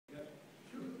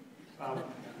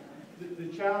The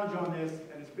challenge on this,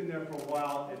 and it's been there for a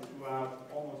while, it's throughout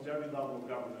almost every level of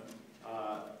government.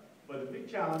 But the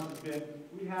big challenge has been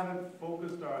we haven't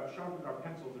sharpened our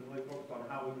pencils and really focused on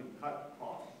how we can cut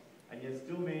costs and yet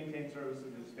still maintain services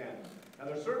and expand them. Now,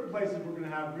 there are certain places we're going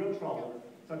to have real trouble,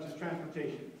 such as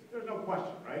transportation. There's no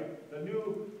question, right? The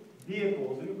new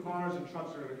vehicles, the new cars and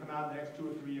trucks that are going to come out in the next 2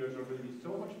 or 3 years are going to be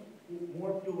so much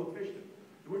more fuel efficient.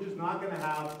 We're just not going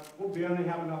to we'll barely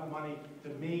have enough money to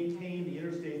maintain the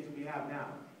interstates that we have now.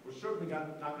 We're certainly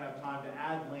not going to have time to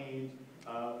add lanes,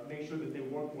 make sure that they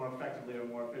work more effectively or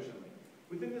more efficiently.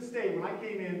 Within the state, when I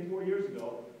came in 4 years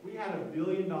ago, we had $1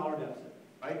 billion deficit,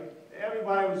 right?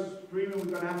 Everybody was screaming we're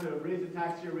going to have to raise the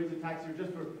tax here,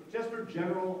 just for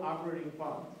general operating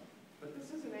funds. But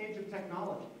this is an age of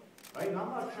technology, right? And I'm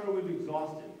not sure we've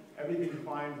exhausted everything to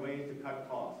find ways to cut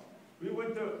costs. We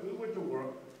went to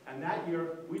work, and that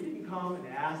year we didn't come and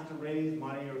ask to raise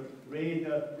money or raise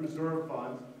the reserve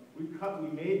funds. We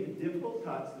made the difficult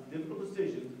cuts, the difficult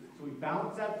decisions, so we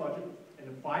balanced that budget in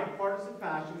a bipartisan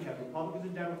fashion. We had Republicans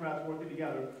and Democrats working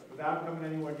together without coming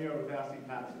anywhere near or passing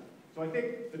taxes. So I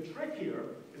think the trick here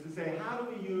is to say, how do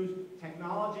we use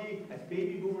technology as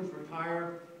baby boomers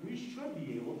retire? We should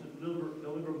be able to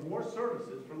deliver more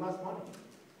services for less money.